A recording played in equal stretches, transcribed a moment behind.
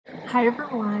Hi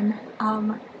everyone.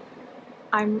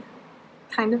 I'm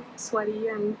kind of sweaty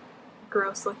and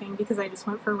gross looking because I just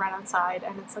went for a run outside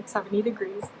and it's like 70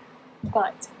 degrees.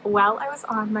 But while I was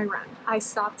on my run, I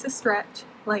stopped to stretch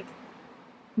like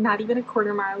not even a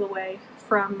quarter mile away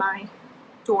from my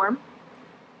dorm,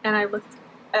 and I looked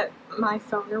at my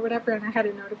phone or whatever and I had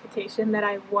a notification that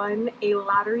I won a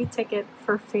lottery ticket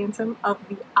for Phantom of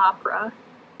the Opera,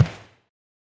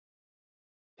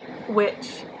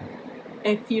 which,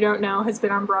 if you don't know, has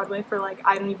been on Broadway for like,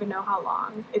 I don't even know how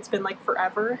long. It's been like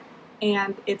forever.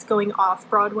 And it's going off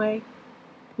Broadway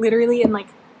literally in like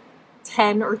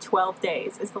 10 or 12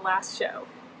 days is the last show.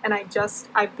 And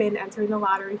I've been entering the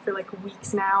lottery for like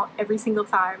weeks now, every single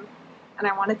time. And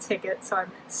I want a ticket, so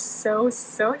I'm so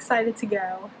excited to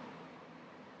go.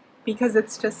 Because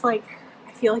it's just like,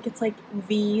 I feel like it's like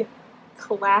the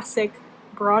classic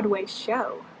Broadway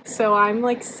show. So I'm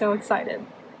like so excited.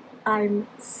 I'm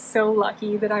so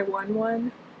lucky that I won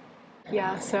one.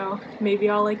 Yeah, so maybe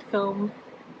I'll like film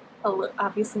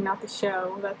obviously not the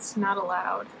show, that's not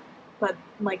allowed, but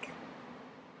like,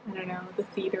 I don't know, the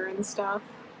theater and stuff.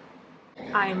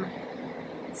 I'm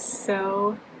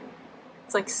so,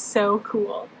 it's like so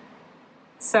cool.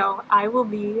 So I will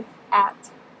be at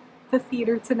the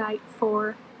theater tonight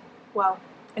for, well,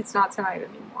 it's not tonight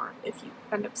anymore if you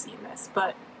end up seeing this,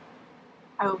 but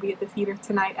I will be at the theater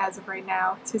tonight as of right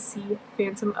now to see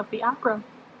Phantom of the Opera.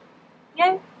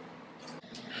 Yay!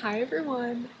 Hi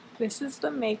everyone! This is the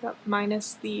makeup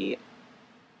minus the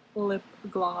lip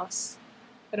gloss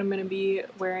that I'm going to be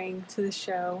wearing to the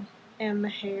show, and the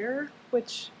hair,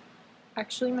 which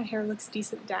actually my hair looks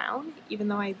decent down, even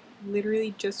though I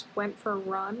literally just went for a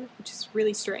run, which is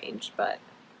really strange. But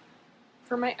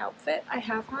for my outfit, I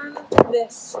have on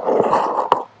this,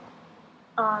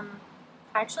 I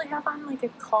actually have on like a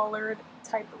collared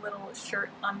type little shirt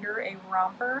under a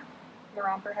romper. The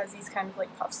romper has these kind of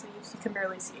like puff sleeves. You can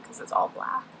barely see it because it's all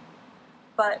black.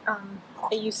 But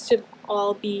it used to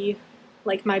all be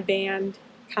like my band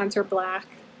Contour Black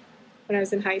when I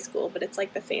was in high school, but it's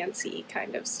like the fancy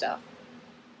kind of stuff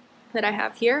that I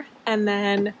have here. And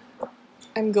then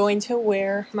I'm going to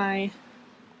wear my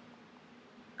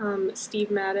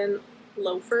Steve Madden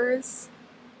loafers.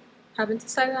 Haven't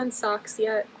decided on socks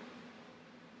yet.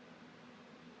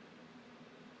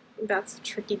 That's a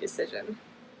tricky decision.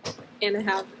 And I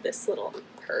have this little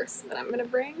purse that I'm gonna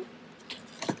bring.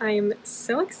 I'm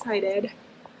so excited,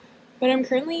 but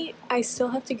I still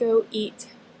have to go eat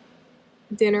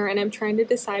dinner, and I'm trying to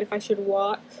decide if I should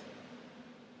walk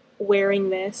wearing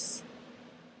this.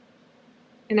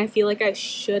 And I feel like I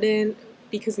shouldn't,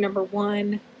 because number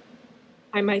one,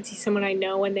 I might see someone I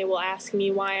know and they will ask me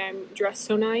why I'm dressed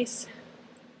so nice,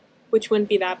 which wouldn't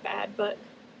be that bad, but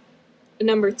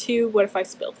number two, what if I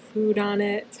spill food on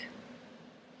it?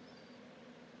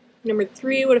 Number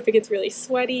three, what if it gets really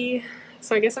sweaty?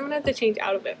 So I guess I'm gonna have to change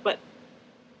out of it, but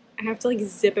I have to like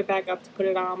zip it back up to put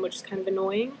it on, which is kind of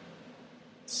annoying.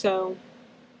 So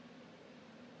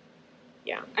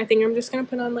yeah, I think I'm just gonna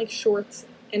put on like shorts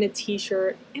and a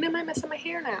t-shirt, and I might mess up my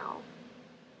hair now.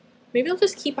 Maybe I'll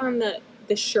just keep on the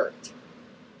shirt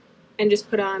and just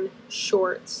put on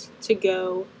shorts to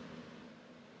go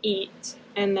eat,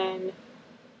 and then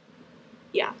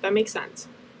yeah, that makes sense.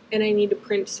 And I need to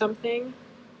print something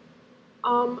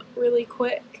really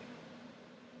quick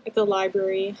at the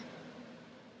library.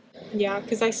 Yeah,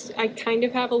 because I kind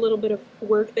of have a little bit of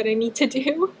work that I need to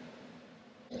do,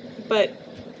 but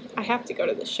I have to go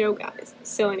to the show, guys.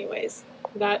 So anyways,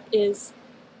 that is,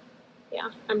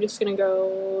 yeah, I'm just gonna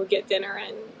go get dinner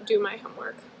and do my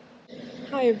homework.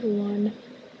 Hi everyone.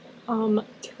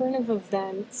 Turn of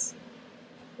events,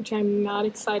 which I'm not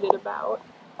excited about.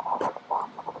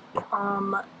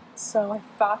 So I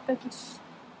thought that the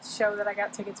show that I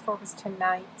got tickets for was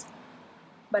tonight,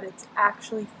 but it's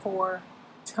actually for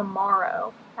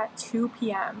tomorrow at 2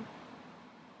 p.m.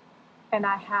 and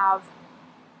I have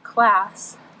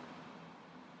class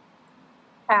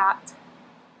at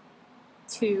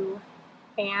 2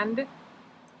 and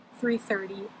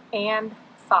 3:30 and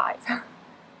 5.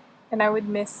 And I would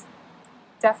miss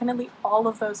definitely all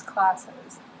of those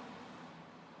classes.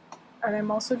 And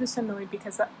I'm also just annoyed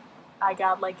because I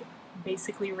got like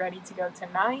basically ready to go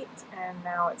tonight, and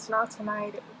now it's not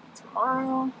tonight, it will be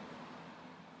tomorrow.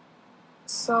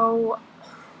 So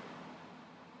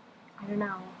I don't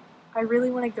know. I really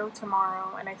want to go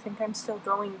tomorrow, and I think I'm still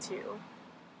going to.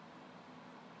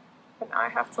 But now I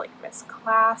have to like miss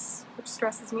class, which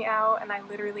stresses me out, and I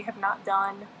literally have not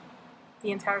done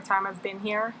the entire time I've been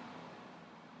here.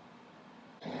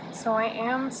 So I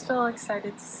am still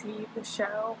excited to see the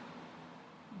show,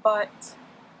 but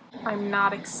I'm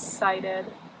not excited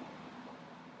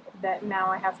that now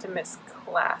I have to miss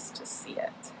class to see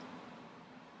it.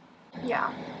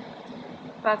 Yeah,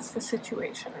 that's the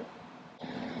situation.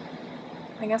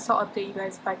 I guess I'll update you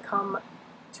guys if I come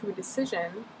to a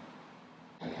decision.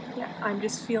 Yeah, I'm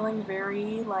just feeling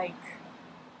very, like,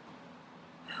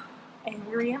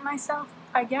 angry at myself,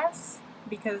 I guess,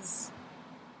 because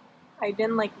I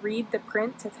didn't, like, read the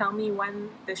print to tell me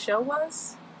when the show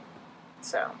was.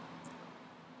 So,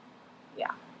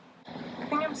 yeah. I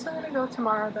think I'm still gonna go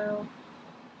tomorrow, though.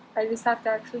 I just have to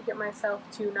actually get myself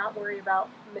to not worry about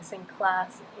missing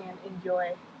class and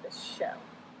enjoy the show.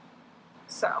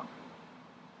 So.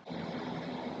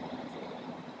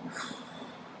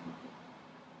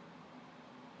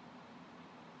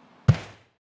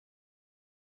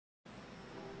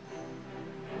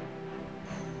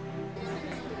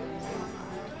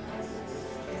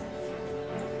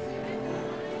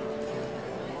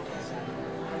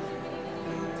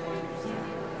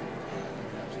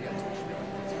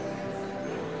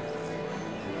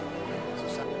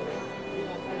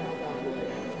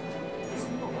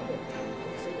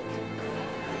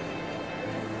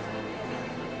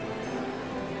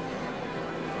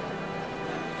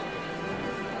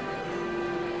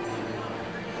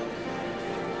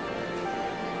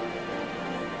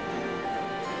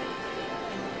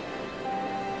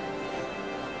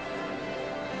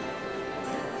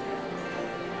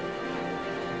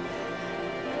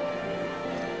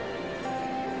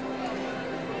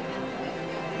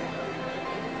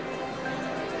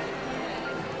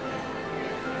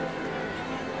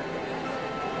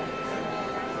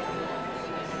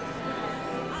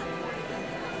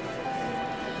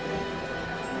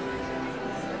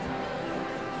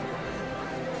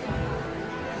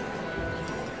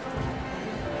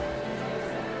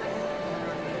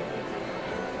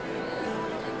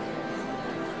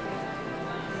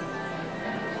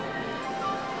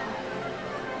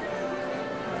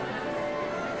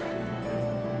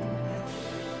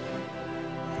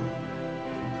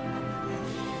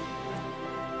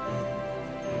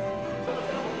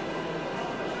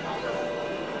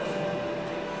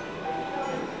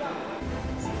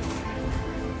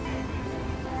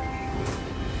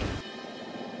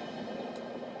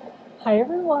 Hi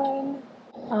everyone!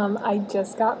 I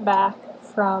just got back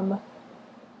from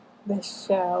the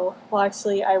show. Well,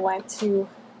 actually, I went to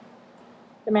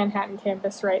the Manhattan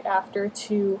campus right after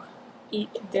to eat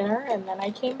dinner, and then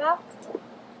I came back.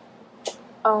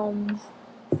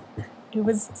 It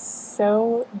was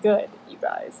so good, you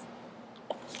guys.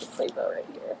 The playbill right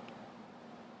here.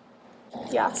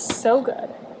 Yeah, so good.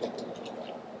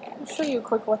 I'll show you a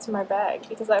quick what's in my bag,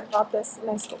 because I bought this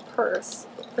nice little purse.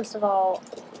 First of all,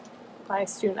 my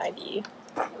student ID,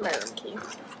 my room key,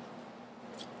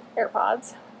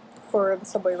 AirPods for the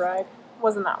subway ride.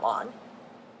 Wasn't that long.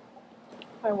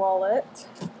 My wallet,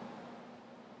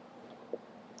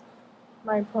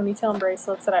 my ponytail and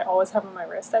bracelets that I always have on my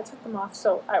wrist. I took them off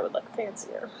so I would look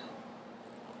fancier.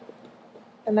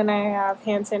 And then I have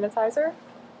hand sanitizer,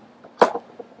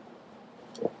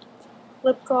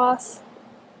 lip gloss,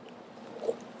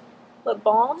 lip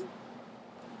balm,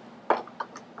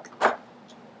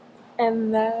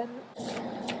 and then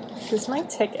here's my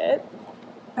ticket.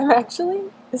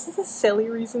 This is a silly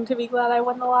reason to be glad I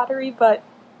won the lottery, but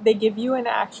they give you an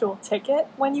actual ticket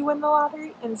when you win the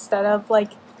lottery instead of,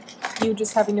 like, you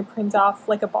just having to print off,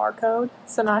 like, a barcode.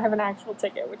 So now I have an actual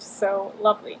ticket, which is so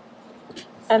lovely.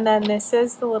 And then this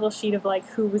is the little sheet of, like,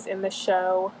 who was in the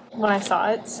show when I saw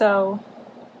it. So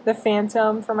the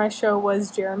Phantom for my show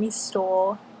was Jeremy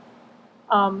Stoll.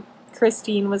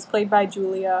 Christine was played by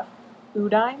Julia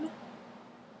Udine?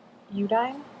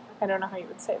 I don't know how you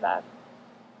would say that.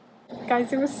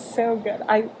 Guys, it was so good.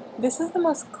 This is the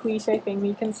most cliche thing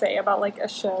you can say about, like, a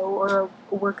show or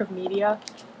a work of media,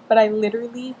 but I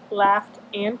literally laughed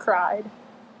and cried.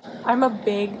 I'm a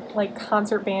big, like,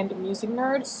 concert band and music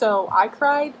nerd, so I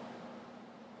cried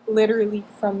literally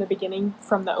from the beginning,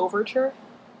 from the overture,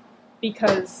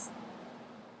 because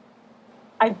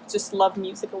I just love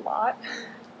music a lot.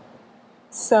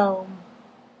 So,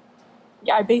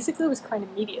 yeah, I basically was crying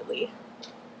immediately.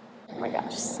 Oh my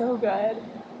gosh, so good.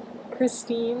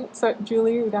 Christine, so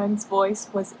Julia Udine's voice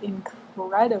was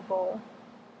incredible.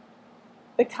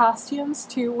 The costumes,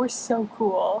 too, were so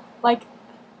cool. Like,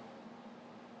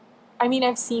 I mean,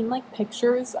 I've seen, like,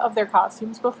 pictures of their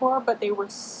costumes before, but they were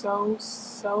so,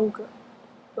 so good.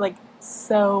 Like,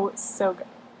 so, so good.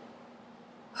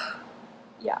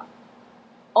 Yeah.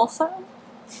 Also,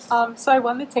 so I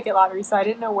won the ticket lottery, so I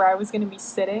didn't know where I was going to be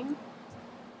sitting.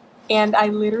 And I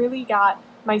literally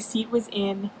my seat was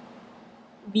in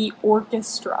the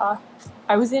orchestra.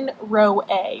 I was in row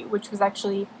A, which was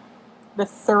actually the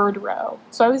third row.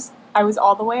 So I was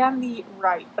all the way on the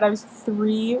right, but I was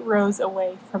 3 rows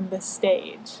away from the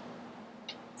stage.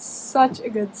 Such a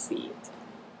good seat.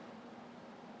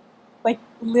 Like,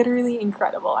 literally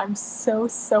incredible. I'm so,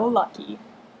 so lucky.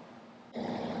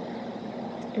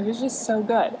 It was just so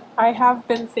good. I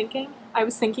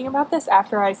was thinking about this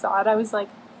after I saw it. I was like,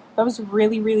 that was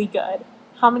really, really good.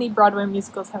 How many Broadway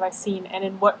musicals have I seen, and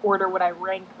in what order would I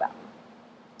rank them?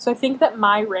 So I think that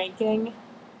my ranking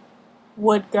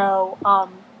would go,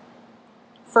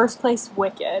 first place,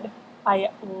 Wicked. I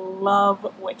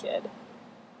love Wicked.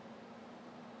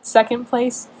 Second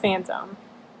place, Phantom.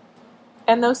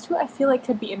 And those two I feel like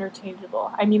could be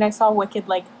interchangeable. I mean, I saw Wicked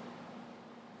like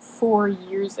 4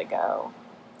 years ago.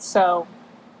 So,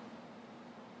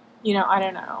 you know, I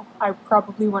don't know. I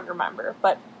probably wouldn't remember.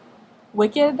 But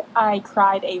Wicked, I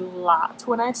cried a lot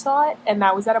when I saw it. And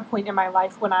that was at a point in my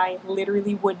life when I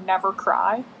literally would never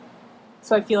cry.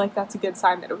 So I feel like that's a good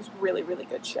sign that it was a really, really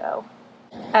good show.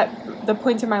 At the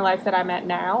point in my life that I'm at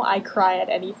now, I cry at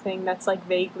anything that's like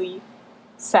vaguely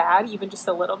sad, even just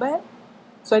a little bit.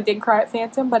 So I did cry at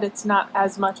Phantom, but it's not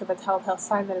as much of a telltale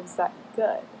sign that it was that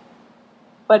good.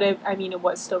 But it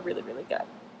was still really, really good.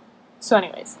 So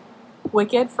anyways,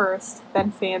 Wicked first,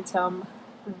 then Phantom,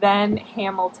 then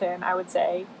Hamilton, I would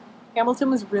say.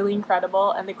 Hamilton was really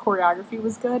incredible, and the choreography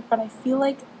was good, but I feel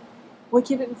like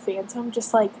Wicked and Phantom,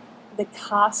 just like the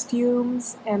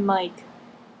costumes and like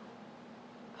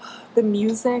the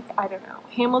music, I don't know.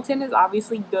 Hamilton is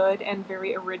obviously good and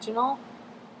very original,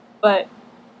 but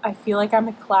I feel like I'm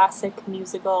a classic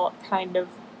musical kind of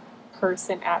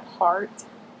person at heart.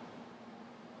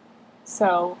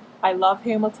 So I love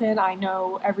Hamilton. I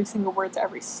know every single word to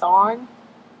every song,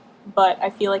 but I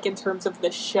feel like in terms of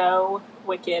the show,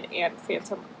 Wicked and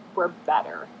Phantom were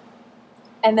better.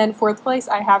 And then fourth place,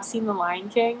 I have seen The Lion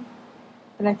King,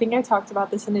 and I think I talked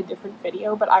about this in a different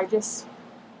video, but I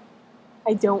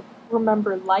don't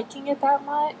remember liking it that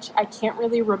much. I can't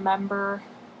really remember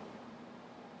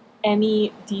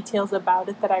any details about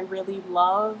it that I really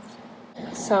loved.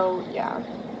 So yeah.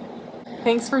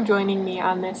 Thanks for joining me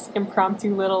on this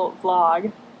impromptu little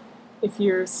vlog, if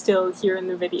you're still here in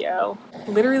the video.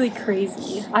 Literally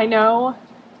crazy. I know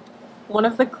one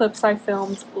of the clips I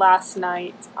filmed last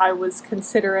night, I was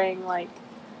considering, I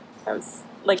was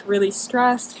really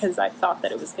stressed because I thought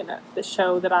that it was the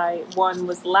show that I won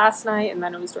was last night, and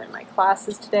then it was during my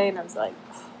classes today, and I was like,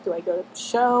 do I go to the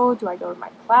show? Do I go to my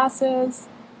classes?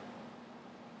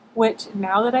 Which,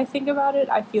 now that I think about it,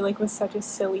 I feel like was such a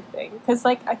silly thing. Because,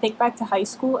 I think back to high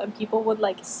school, and people would,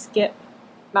 skip.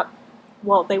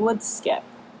 They would skip.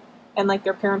 And,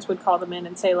 their parents would call them in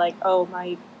and say, oh,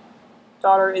 my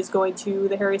daughter is going to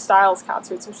the Harry Styles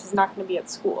concert, so she's not going to be at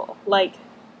school.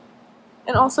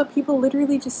 And also, people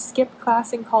literally just skip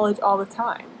class in college all the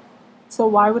time. So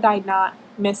why would I not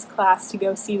miss class to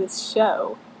go see this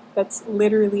show that's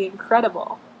literally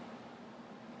incredible?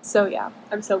 So yeah,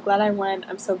 I'm so glad I went.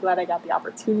 I'm so glad I got the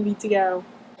opportunity to go.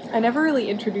 I never really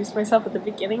introduced myself at the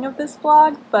beginning of this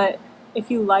vlog, but if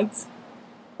you liked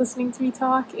listening to me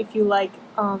talk, if you like,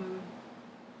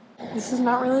 this is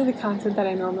not really the content that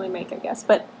I normally make, I guess,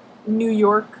 but New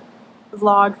York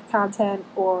vlog content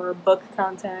or book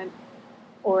content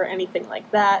or anything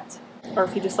like that, or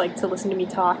if you just like to listen to me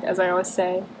talk, as I always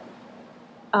say,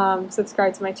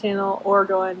 subscribe to my channel or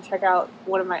go and check out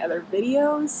one of my other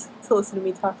videos to listen to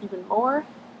me talk even more.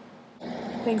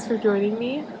 Thanks for joining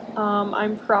me.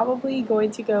 I'm probably going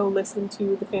to go listen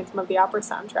to the Phantom of the Opera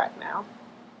soundtrack now.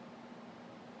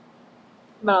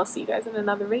 But I'll see you guys in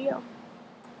another video.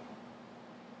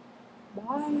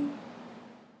 Bye!